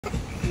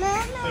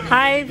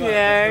Hi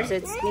viewers,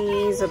 it's me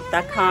Zubdha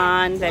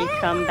Khan.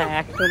 Welcome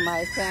back to my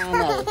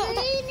channel.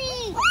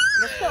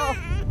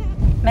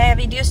 मैं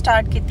video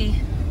start की थी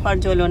और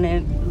जोलो ने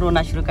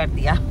रोना शुरू कर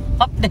दिया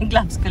अपने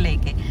ग्लव्स को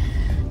लेके।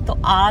 तो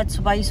आज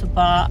सुबह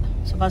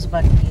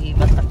की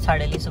मतलब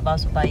 9:30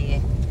 सुबह ही है,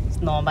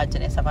 9 बज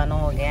रहे,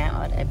 9:15 हो गए हैं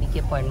और अभी की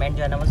अपॉइंटमेंट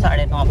जो है ना वो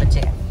 9:30 बजे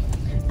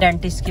है।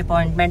 डेंटिस्ट की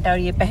अपॉइंटमेंट है और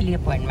ये पहली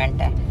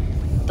अपॉइंटमेंट है,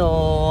 तो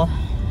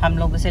हम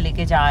लोग उसे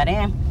लेके जा रहे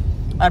हैं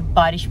और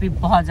बारिश भी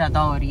बहुत ज़्यादा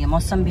हो रही है,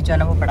 मौसम भी जो है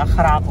ना वो बड़ा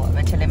ख़राब हुआ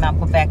है। चले मैं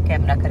आपको बैक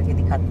कैमरा करके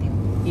दिखाती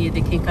हूँ। ये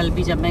देखिए, कल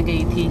भी जब मैं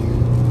गई थी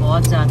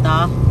बहुत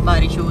ज़्यादा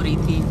बारिश हो रही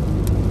थी,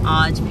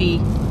 आज भी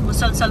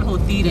मुसलसल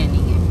होती ही रहनी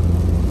है।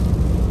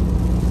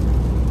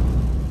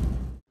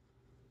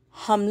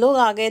 हम लोग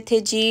आ गए थे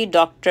जी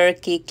डॉक्टर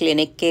की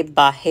क्लिनिक के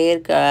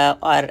बाहर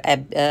और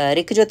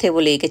रिक जो थे वो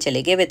लेके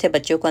चले गए हुए थे,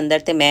 बच्चों को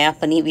अंदर थे। मैं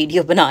अपनी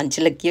वीडियो बनाने च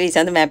लगी हुई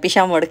सा, तो मैं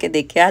पीछा मुड़ के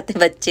देखा तो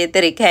बच्चे तो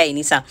रिक है ही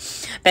नहीं सा।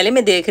 पहले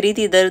मैं देख रही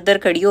थी इधर उधर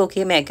खड़ी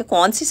होके, मैं क्या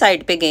कौन सी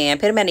साइड पे गए हैं,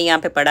 फिर मैंने यहाँ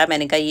पे पढ़ा,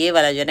 मैंने कहा ये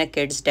वाला जो है ना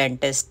किड्स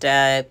डेंटिस्ट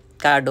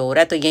का डोर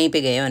है, तो यहीं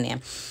पे गए होने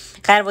हैं।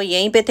 खैर वो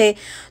यहीं पे थे,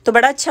 तो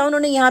बड़ा अच्छा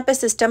उन्होंने यहाँ पे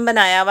सिस्टम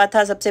बनाया हुआ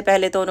था। सबसे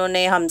पहले तो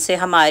उन्होंने हमसे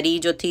हमारी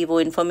जो थी वो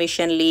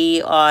इन्फॉर्मेशन ली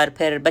और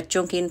फिर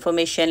बच्चों की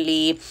इन्फॉर्मेशन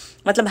ली,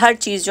 मतलब हर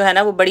चीज़ जो है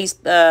ना वो बड़ी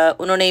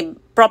उन्होंने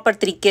प्रॉपर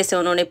तरीके से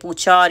उन्होंने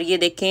पूछा। और ये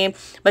देखें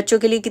बच्चों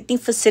के लिए कितनी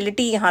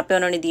फैसिलिटी यहाँ पे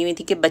उन्होंने दी हुई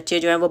थी कि बच्चे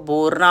जो हैं वो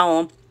बोर ना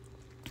हों।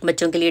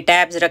 बच्चों के लिए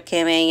टैब्स रखे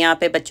हुए हैं यहाँ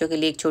पे, बच्चों के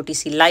लिए एक छोटी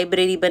सी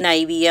लाइब्रेरी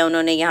बनाई हुई है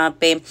उन्होंने यहाँ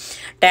पे।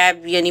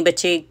 टैब यानी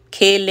बच्चे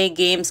खेल लें,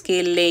 गेम्स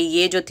खेल लें,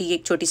 ये जो थी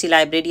एक छोटी सी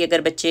लाइब्रेरी।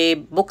 अगर बच्चे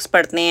बुक्स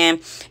पढ़ते हैं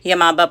या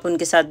माँ बाप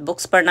उनके साथ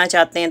बुक्स पढ़ना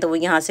चाहते हैं तो वो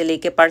यहाँ से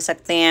लेके पढ़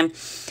सकते हैं।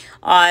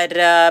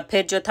 और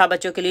फिर जो था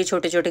बच्चों के लिए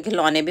छोटे छोटे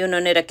खिलौने भी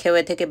उन्होंने रखे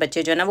हुए थे कि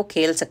बच्चे जो है ना वो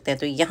खेल सकते हैं।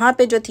 तो यहाँ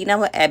पे जो थी ना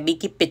वो एबी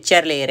की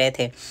पिक्चर ले रहे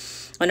थे,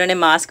 उन्होंने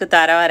मास्क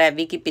उतारा और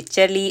एबी की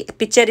पिक्चर ली।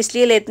 पिक्चर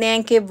इसलिए लेते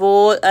हैं कि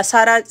वो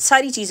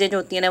सारी चीज़ें जो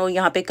होती हैं ना वो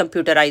यहाँ पे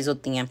कंप्यूटराइज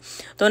होती हैं,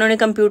 तो उन्होंने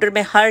कंप्यूटर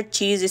में हर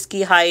चीज़,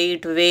 इसकी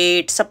हाइट,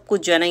 वेट, सब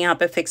कुछ जो है ना यहाँ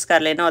पे फिक्स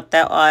कर लेना होता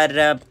है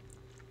और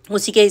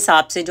उसी के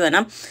हिसाब से जो है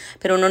ना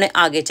फिर उन्होंने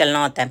आगे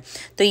चलना होता है।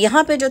 तो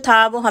यहाँ पे जो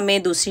था वो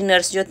हमें दूसरी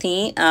नर्स जो थी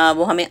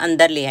वो हमें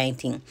अंदर ले आई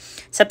थी।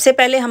 सबसे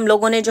पहले हम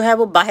लोगों ने जो है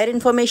वो बाहर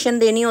इन्फॉर्मेशन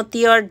देनी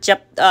होती है और जब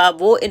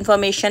वो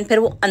इन्फॉर्मेशन फिर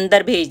वो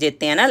अंदर भेज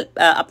देते हैं ना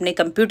अपने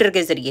कंप्यूटर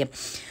के ज़रिए।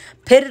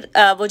 फिर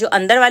वो जो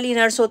अंदर वाली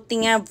नर्स होती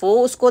हैं वो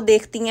उसको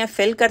देखती हैं,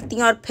 फिल करती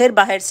हैं और फिर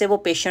बाहर से वो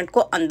पेशेंट को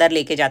अंदर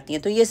लेके जाती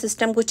हैं। तो ये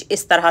सिस्टम कुछ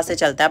इस तरह से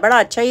चलता है। बड़ा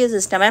अच्छा ये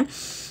सिस्टम है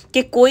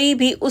कि कोई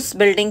भी उस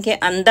बिल्डिंग के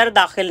अंदर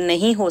दाखिल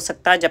नहीं हो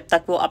सकता जब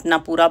तक वो अपना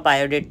पूरा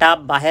बायोडाटा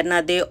बाहर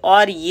ना दे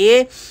और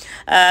ये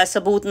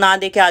सबूत ना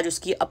दे कि आज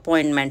उसकी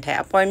अपॉइंटमेंट है।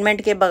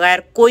 अपॉइंटमेंट के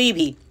बगैर कोई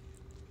भी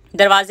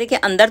दरवाजे के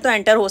अंदर तो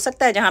एंटर हो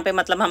सकता है, जहाँ पे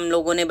मतलब हम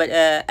लोगों ने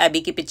एबी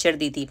की पिक्चर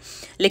दी थी,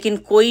 लेकिन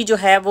कोई जो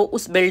है वो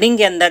उस बिल्डिंग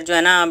के अंदर जो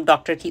है ना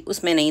डॉक्टर की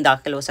उसमें नहीं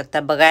दाखिल हो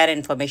सकता बगैर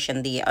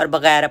इन्फॉर्मेशन दिए और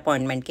बगैर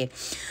अपॉइंटमेंट के।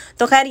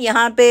 तो खैर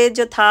यहाँ पे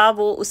जो था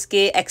वो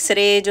उसके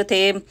एक्सरे जो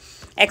थे,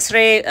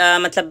 एक्सरे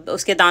मतलब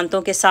उसके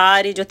दांतों के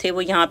सारे जो थे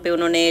वो यहाँ पे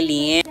उन्होंने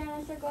लिए।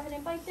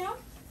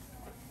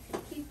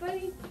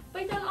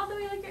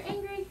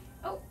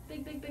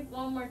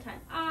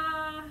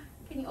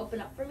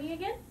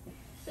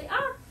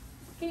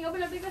 Can you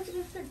open up bigger,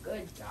 sister?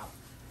 Good job.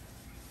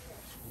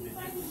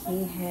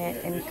 ये है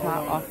इनका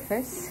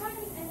ऑफिस।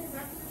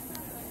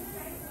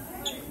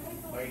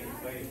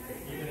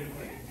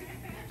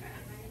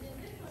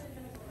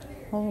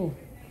 ओह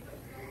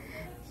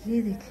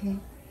ये देखें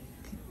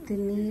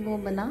कितनी वो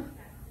बना,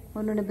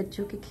 उन्होंने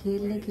बच्चों के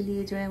खेलने के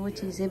लिए जो है वो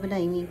चीज़ें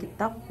बनाई हुई,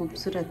 कितना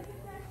खूबसूरत।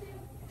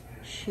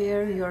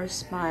 Share your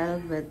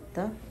smile with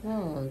the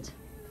world,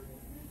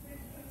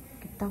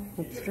 कितना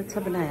खूबसूरत सा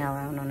बनाया हुआ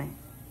है उन्होंने।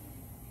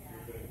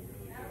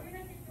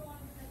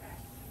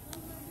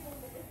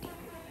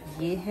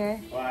 ये है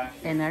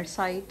inner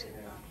side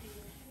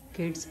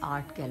kids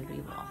art gallery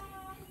wall,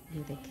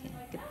 ये देखें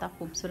कितना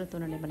खूबसूरत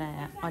उन्होंने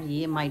बनाया है। और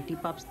ये माइटी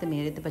पप्स तो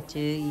मेरे तो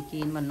बच्चे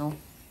यकीन मनो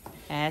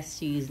ऐस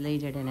चीज़ ले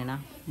जड़े ने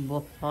ना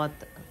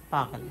बहुत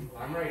पागल हैं।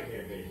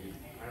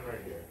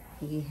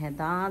 ये है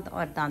दांत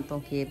और दांतों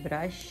के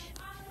ब्रश,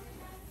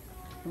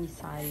 ये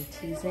सारी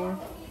चीज़ें।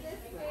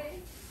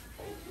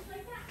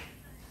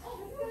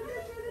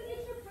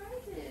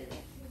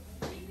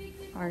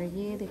 और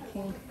ये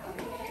देखें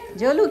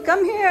Jolu,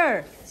 come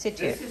here. Sit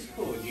here. This is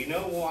cool. Do you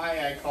know why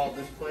I called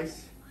this place?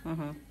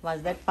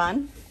 Was that fun?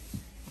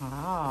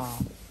 Oh,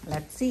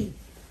 let's see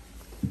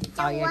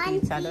how your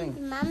teeth are doing.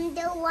 Mom,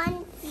 the one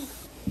seat.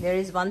 There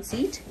is one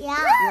seat?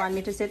 Yeah. You want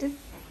me to sit it?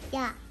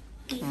 Yeah.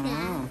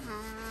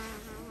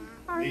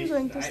 Are you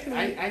going to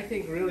sleep? I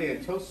think really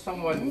until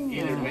someone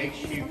either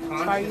makes you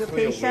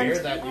consciously aware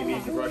that you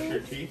need to brush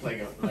your teeth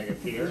like a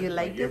peer, You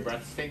like your it?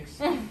 breath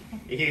stinks,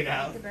 you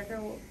know.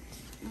 Rebecca will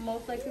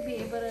most likely be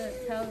able to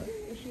tell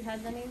if she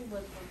has any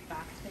with the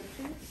back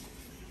stitches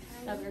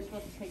that we're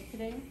supposed to take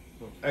today.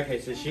 Okay,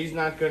 so she's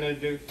not gonna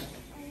do.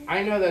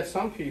 I know that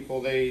some people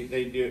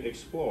they do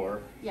explore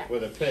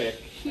with a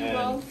pick. She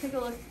will take a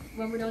look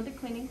when we're done with the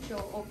cleaning,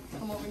 she'll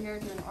come over here,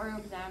 do an oral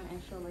exam,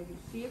 and she'll like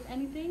see if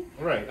anything.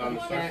 Right. You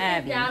wanna sit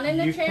Abby, down in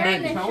the You chair can't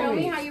and then tell show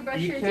me me. how you brush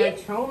You your can't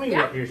teeth? tell me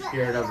Yeah. what you're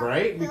scared of,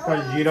 right?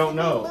 Because you don't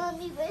know.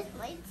 Mommy, where's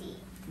my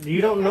teeth?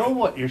 You don't know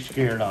what you're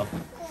scared of.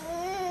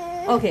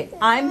 Okay,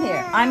 I'm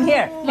here. I'm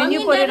here. Can Mommy you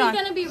and put it Daddy's on?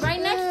 gonna be right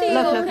next to you,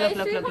 Look, okay, look, look, look,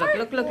 look, sweetheart?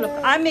 look, look, look,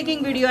 look. I'm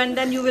making video and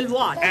then you will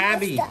watch.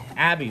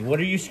 Abby, what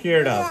are you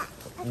scared of?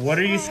 What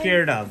are you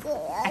scared of?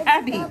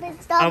 Abby.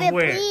 Stop Of it,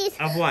 where? please.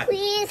 Of what?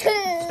 Please.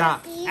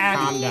 Stop. Please.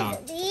 Calm down.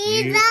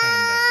 Please. You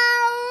calm down.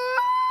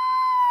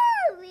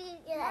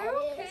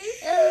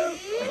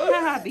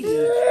 Abby.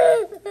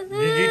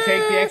 Did you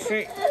take the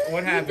X-ray?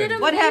 What happened?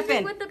 What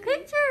happened? With the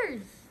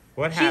pictures.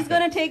 What happened? She's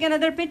gonna take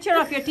another picture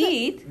of your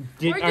teeth.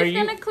 We're Are just you?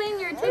 gonna clean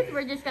your teeth.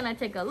 We're just gonna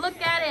take a look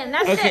at it, and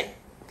that's Okay.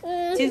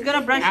 it. She's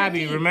gonna brush Abby,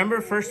 your teeth.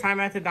 remember first time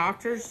at the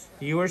doctor's?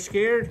 You were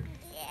scared?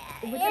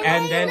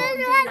 And then-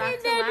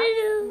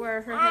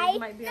 Where her head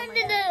might be on my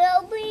head.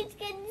 No, please,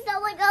 can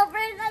someone go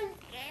first? I'm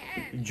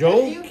scared.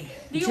 Joe?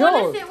 Do you Joe.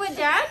 want to sit with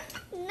Dad?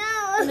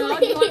 No. No,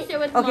 do you want to sit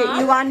with Okay, Mom?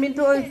 you want me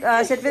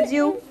to sit with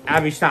you?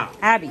 Abby, stop.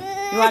 Abby,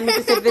 you want me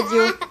to sit with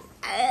you?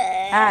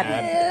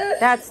 Abby,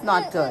 that's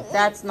not good.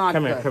 That's not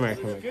Come good. here, come here,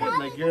 come here. Good,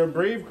 like you're a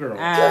brave girl.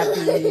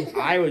 Abby.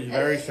 I was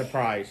very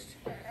surprised.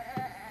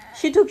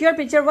 She took your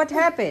picture. What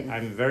happened?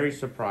 I'm very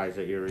surprised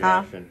at your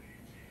reaction.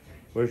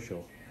 Where's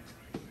Joe?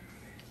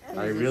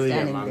 I really am.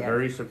 standing I'm there.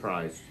 very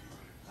surprised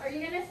Are you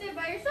going to sit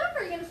by yourself or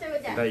are you going to sit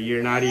with Dad? that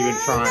you're not even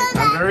trying.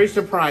 I'm very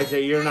surprised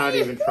that you're not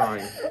even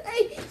trying.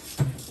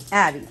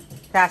 Abby,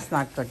 that's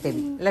not good, baby.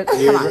 Look,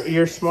 come on.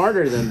 You're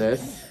smarter than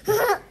this.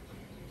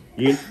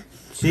 You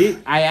see,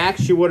 I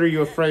asked you what are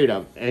you afraid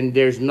of, and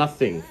there's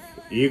nothing.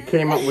 You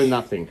came up with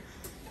nothing.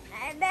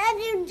 And then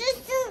you're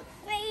just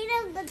afraid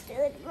of the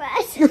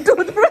toothbrush.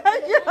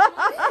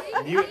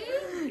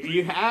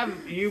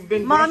 You've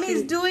been Mommy's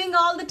brushing- doing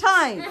all the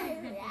time.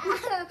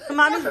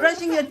 Mommy's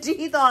brushing your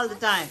teeth all the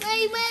time.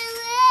 My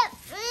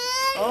lip.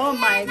 Oh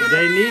my goodness.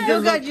 They need to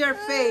Look at look. your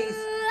face.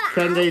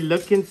 Can they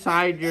look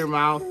inside your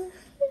mouth?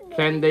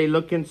 Can they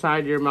look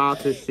inside your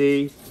mouth to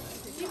see?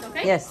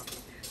 Okay? Yes.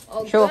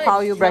 Oh, Show good how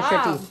you brush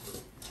your job.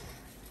 teeth.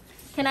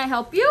 Can I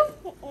help you?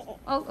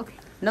 Oh, okay.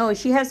 No,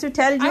 she has to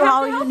tell I you have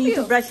how to you help need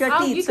to brush your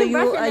teeth so can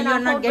brush it and then you're I'll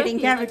not hold getting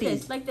with you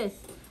cavities. Like this.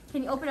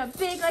 Can you open up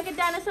big like a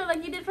dinosaur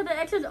like you did for the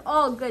extras?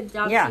 Oh, good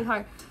job, Yeah.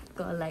 sweetheart.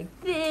 Go like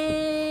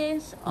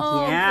this.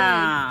 Oh,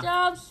 Yeah. good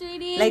job,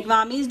 sweetie. Like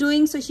mommy's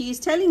doing, so she's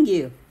telling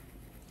you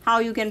how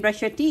you can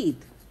brush your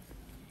teeth.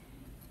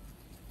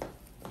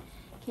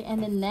 Okay,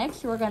 and then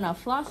next we're gonna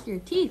floss your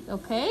teeth,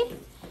 okay?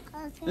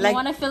 You Like,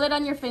 wanna feel it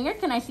on your finger?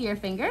 Can I see your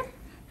finger?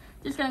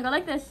 Just gonna go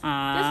like this. Just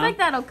Uh, like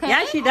that, okay?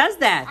 yeah, she does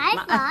that.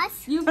 I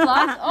floss. You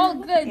floss? Oh,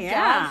 good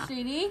Yeah. job,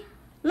 sweetie.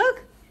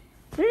 Look,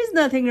 there is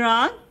nothing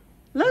wrong.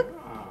 Look,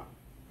 Ah,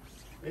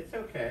 it's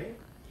okay.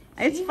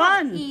 it's See how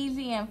fun.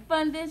 easy and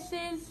fun this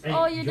is. Hey,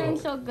 Oh, you're doing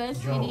Joe. so good,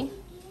 Joe. sweetie.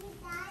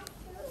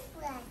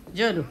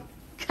 Jodu,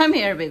 come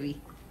here, baby.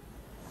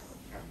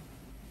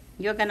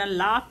 You're gonna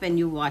laugh when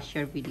you watch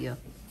your video.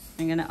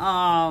 You're gonna,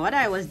 oh, what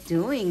I was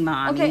doing,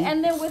 mommy. Okay,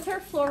 and then with her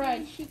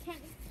fluoride, she can't.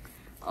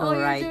 Oh,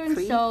 you're Fluoride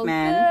doing so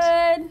treatment.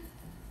 good.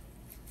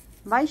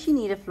 Why she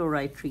need a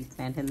fluoride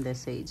treatment in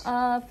this age?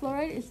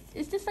 Fluoride is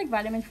it's just like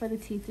vitamins for the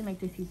teeth to make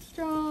the teeth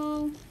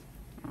strong.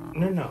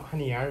 No,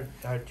 honey.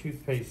 Our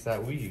toothpaste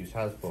that we use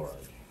has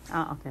fluoride.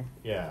 Oh, okay.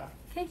 Yeah.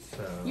 Okay,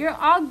 So. you're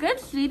all good,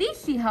 sweetie.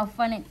 See how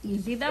fun and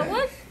easy that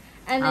was?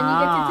 And then you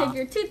get to take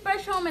your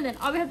toothbrush home, and then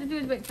all we have to do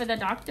is wait for the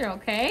doctor,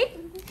 okay?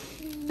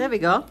 There we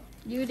go.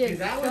 You did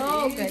That was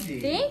so good. easy.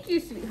 Thank you,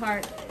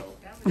 sweetheart.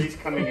 He's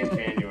coming in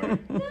January.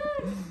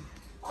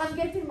 I'm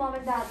getting mom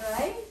and dad,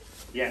 right?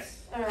 Yes.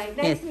 All right,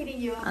 Yes. nice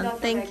meeting you. I'm And Dr.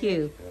 thank Reggie.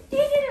 you. He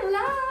didn't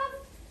laugh.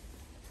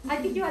 I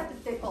think you have to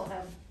tickle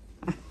him.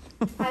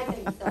 I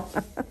think so.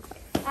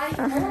 All I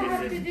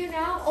have to do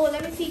now, oh,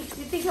 let me see.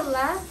 You think he'll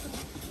laugh?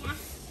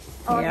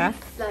 Oh, Yeah.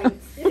 he's like,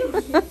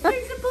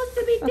 you're supposed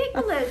to be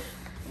ticklish.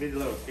 He's a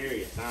little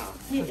serious now.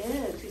 He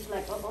is. He's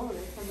like, oh,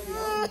 there's somebody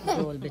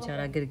else. Role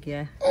बेचारा गिर गया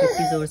है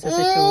इतनी जोर से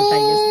उसे चोट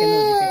आई है उसके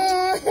नोज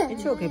पे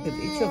It's okay,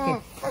 baby. It's okay.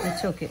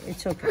 It's okay.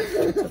 It's okay.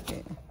 It's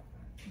okay.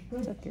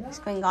 It's okay. What's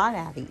going on,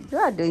 Abby? You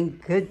are doing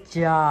good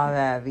job,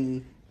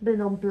 Abby. Been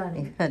on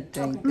planning. You are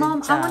doing good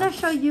Mom, job. I want to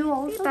show you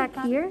also back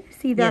here.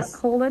 See that Yes.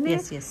 hole in it?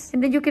 Yes, yes.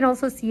 And then you can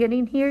also see it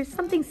in here.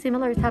 Something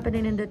similar is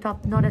happening in the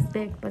top. Not as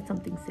big, but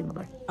something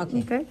similar.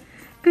 Okay. Okay.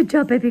 Good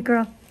job, baby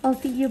girl. I'll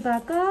see you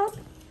back up.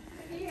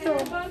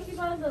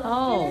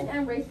 Oh.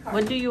 And race car.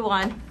 What do you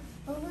want?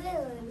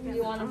 Do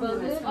you want a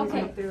balloon? Okay.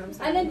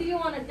 And then do you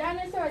want a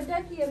dinosaur, a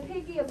ducky, a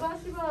piggy, a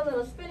basketball, a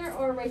little spinner,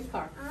 or a race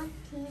car?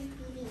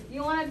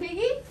 You want a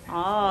piggy?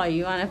 Oh,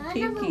 you want a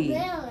piggy?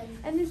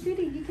 And then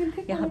sweetie, you can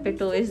pick यहाँ पे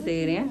toys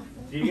दे रहे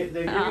हैं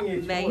They're हाँ,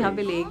 giving you मैं यहाँ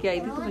पे toys. लेके आई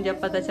थी तो मुझे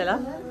पता चला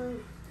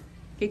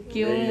कि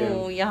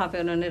क्यों यहाँ पे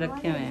उन्होंने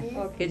रखे हुए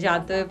हैं कि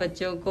जाते हुए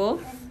बच्चों को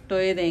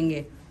टॉय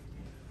देंगे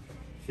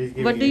She's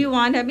giving What do you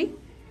want, Abby?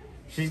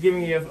 She's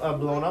giving you a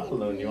blown up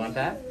balloon. You want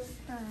that?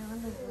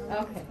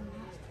 Okay.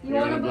 You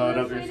want to blow it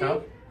up sweetie?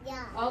 yourself?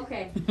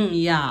 Okay.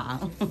 yeah.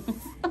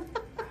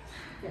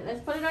 Here,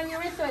 let's put it on your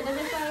wrist so it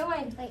doesn't fly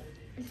away. Wait,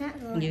 is that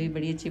going? ये भी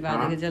बड़ी अच्छी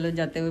बात है कि चलो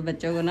जाते हुए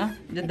बच्चों को ना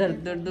जो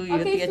दर्द हुई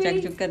होती है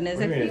चेक चुक करने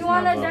से Do you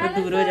want a dinosaur,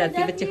 दूर हो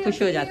जाती है, बच्चे ducky,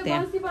 खुश हो a जाते piggy, a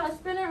हैं। bouncy ball, a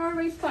spinner, or a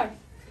race car?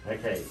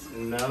 Okay,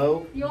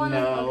 no, You want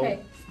no. okay.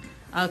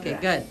 Okay,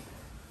 good.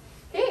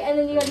 Okay, and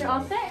then you guys are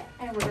all set,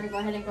 and we're gonna go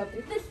ahead and go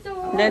through this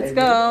door. Let's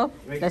go.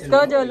 Let's go,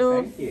 Jolu.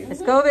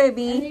 Let's go,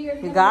 baby.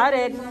 You got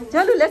it.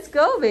 Jolu, let's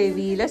go,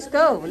 baby. Let's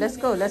go. Let's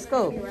go. Let's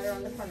go. Right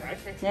around the corner.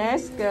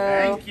 Let's go.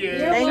 Thank you.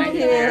 Thank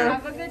you.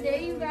 Have a good day,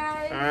 you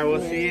guys. All right,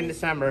 we'll see you in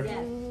December.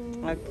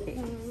 Okay.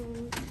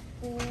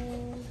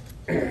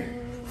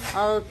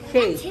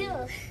 Okay.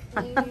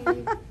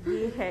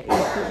 ये है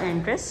इसकी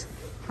entrance.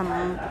 हम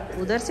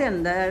उधर से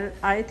अंदर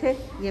आए थे,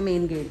 ये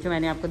मेन गेट जो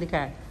मैंने आपको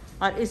दिखाया,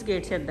 और इस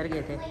गेट से अंदर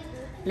गए थे,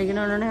 लेकिन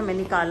उन्होंने हमें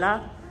निकाला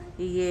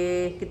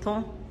ये कितों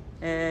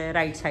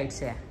राइट साइड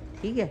से है,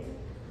 ठीक है।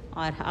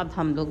 और अब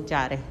हम लोग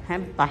जा रहे हैं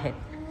बाहर।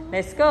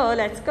 Let's go,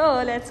 let's go,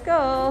 let's go.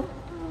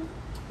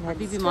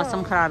 अभी भी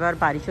मौसम ख़राब है और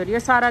बारिश हो रही है,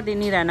 सारा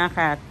दिन ही रहना।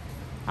 खैर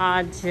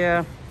आज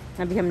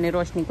अभी हमने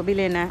रोशनी को भी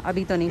लेना है,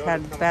 अभी तो नहीं, खैर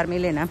दोपहर में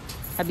लेना है,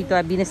 अभी तो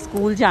अभी ने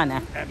स्कूल जाना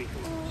है।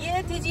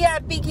 ये थी जी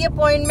एपी की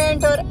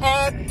अपॉइंटमेंट, और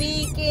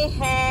एपी के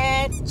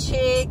हैं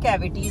 6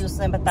 कैविटीज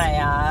उसने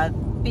बताया।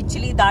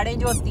 पिछली दाढ़ें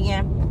जो होती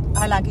हैं,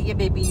 हालांकि ये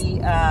बेबी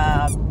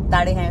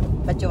दाढ़ें हैं,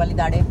 बच्चों वाली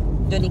दाढ़ें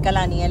जो निकल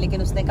आनी है,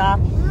 लेकिन उसने कहा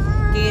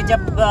कि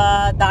जब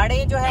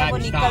दाढ़ें जो है वो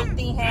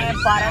निकलती हैं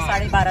 12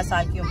 साढ़े 12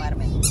 साल की उम्र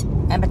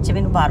में, बच्चे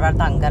भी बार बार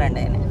तंग कर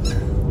रहे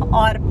हैं,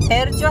 और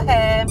फिर जो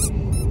है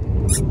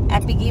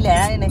एपी की ले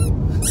आए इन्हें,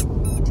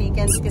 ठीक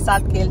है, इसके साथ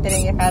खेलते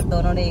रहेंगे। खैर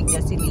दोनों ने एक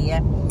जैसी ली है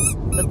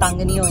तो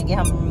तंग नहीं होंगे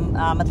हम,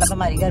 मतलब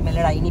हमारे घर में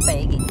लड़ाई नहीं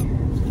पाएगी।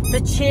 तो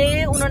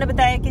 6 उन्होंने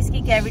बताया कि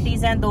इसकी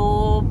कैविटीज हैं,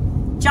 2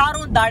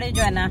 चारों दाढ़ें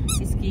जो है ना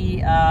इसकी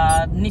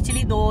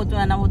निचली 2 जो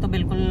है ना वो तो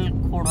बिल्कुल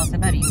खोड़ों से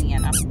भरी हुई है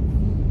ना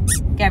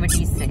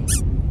कैविटीज से,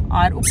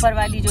 और ऊपर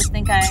वाली जो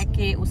उसने कहा है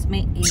कि उसमें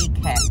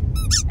 1 है।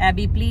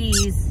 AB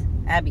please,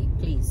 AB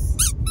please,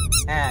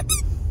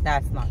 AB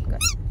that's not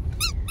good.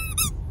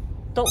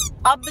 तो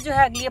अब जो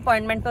है अगली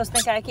अपॉइंटमेंट पे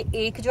उसने कहा है कि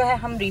 1 जो है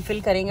हम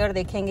रिफिल करेंगे और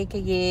देखेंगे कि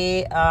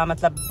ये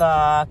मतलब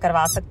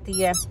करवा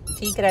सकती है,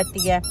 ठीक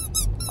रहती है,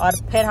 और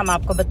फिर हम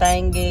आपको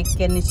बताएंगे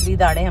कि निचली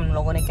दाढ़ें हम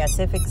लोगों ने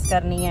कैसे फिक्स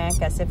करनी है,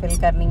 कैसे फिल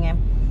करनी है,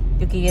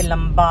 क्योंकि ये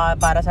लंबा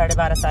 12 साढ़े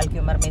 12 साल की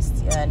उम्र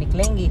में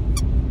निकलेंगी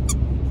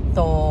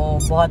तो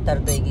बहुत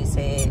दर्द होगी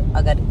इसे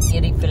अगर ये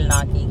रिफिल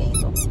ना की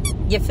गई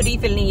तो, ये फ्री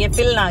फिल नहीं, ये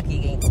फिल ना की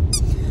गई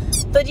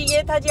तो जी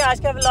ये था जी आज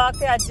का व्लॉग।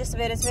 ते अज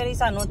सवेरे सवेरे ही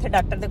सानू उत्थे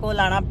डॉक्टर दे कोल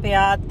आना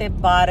पिया, ते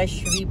बारिश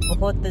भी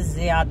बहुत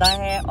ज्यादा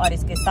है, और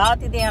इसके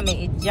साथ ही दे हमें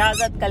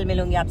इजाजत। कल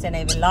मिलूंगी आपसे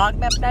नए व्लॉग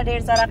में। अपना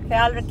ढेर सारा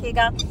ख्याल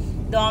रखिएगा,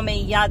 दुआ में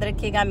याद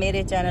रखिएगा।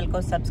 मेरे चैनल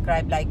को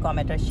सब्सक्राइब, लाइक,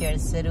 कमेंट और शेयर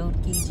जरूर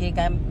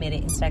कीजिएगा। मेरे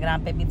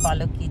इंस्टाग्राम पे भी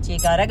फॉलो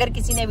कीजिएगा, और अगर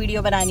किसी ने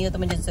वीडियो बनानी हो तो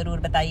मुझे जरूर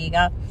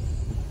बताइएगा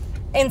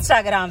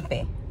इंस्टाग्राम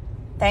पे।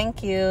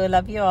 Thank you,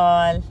 love you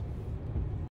all.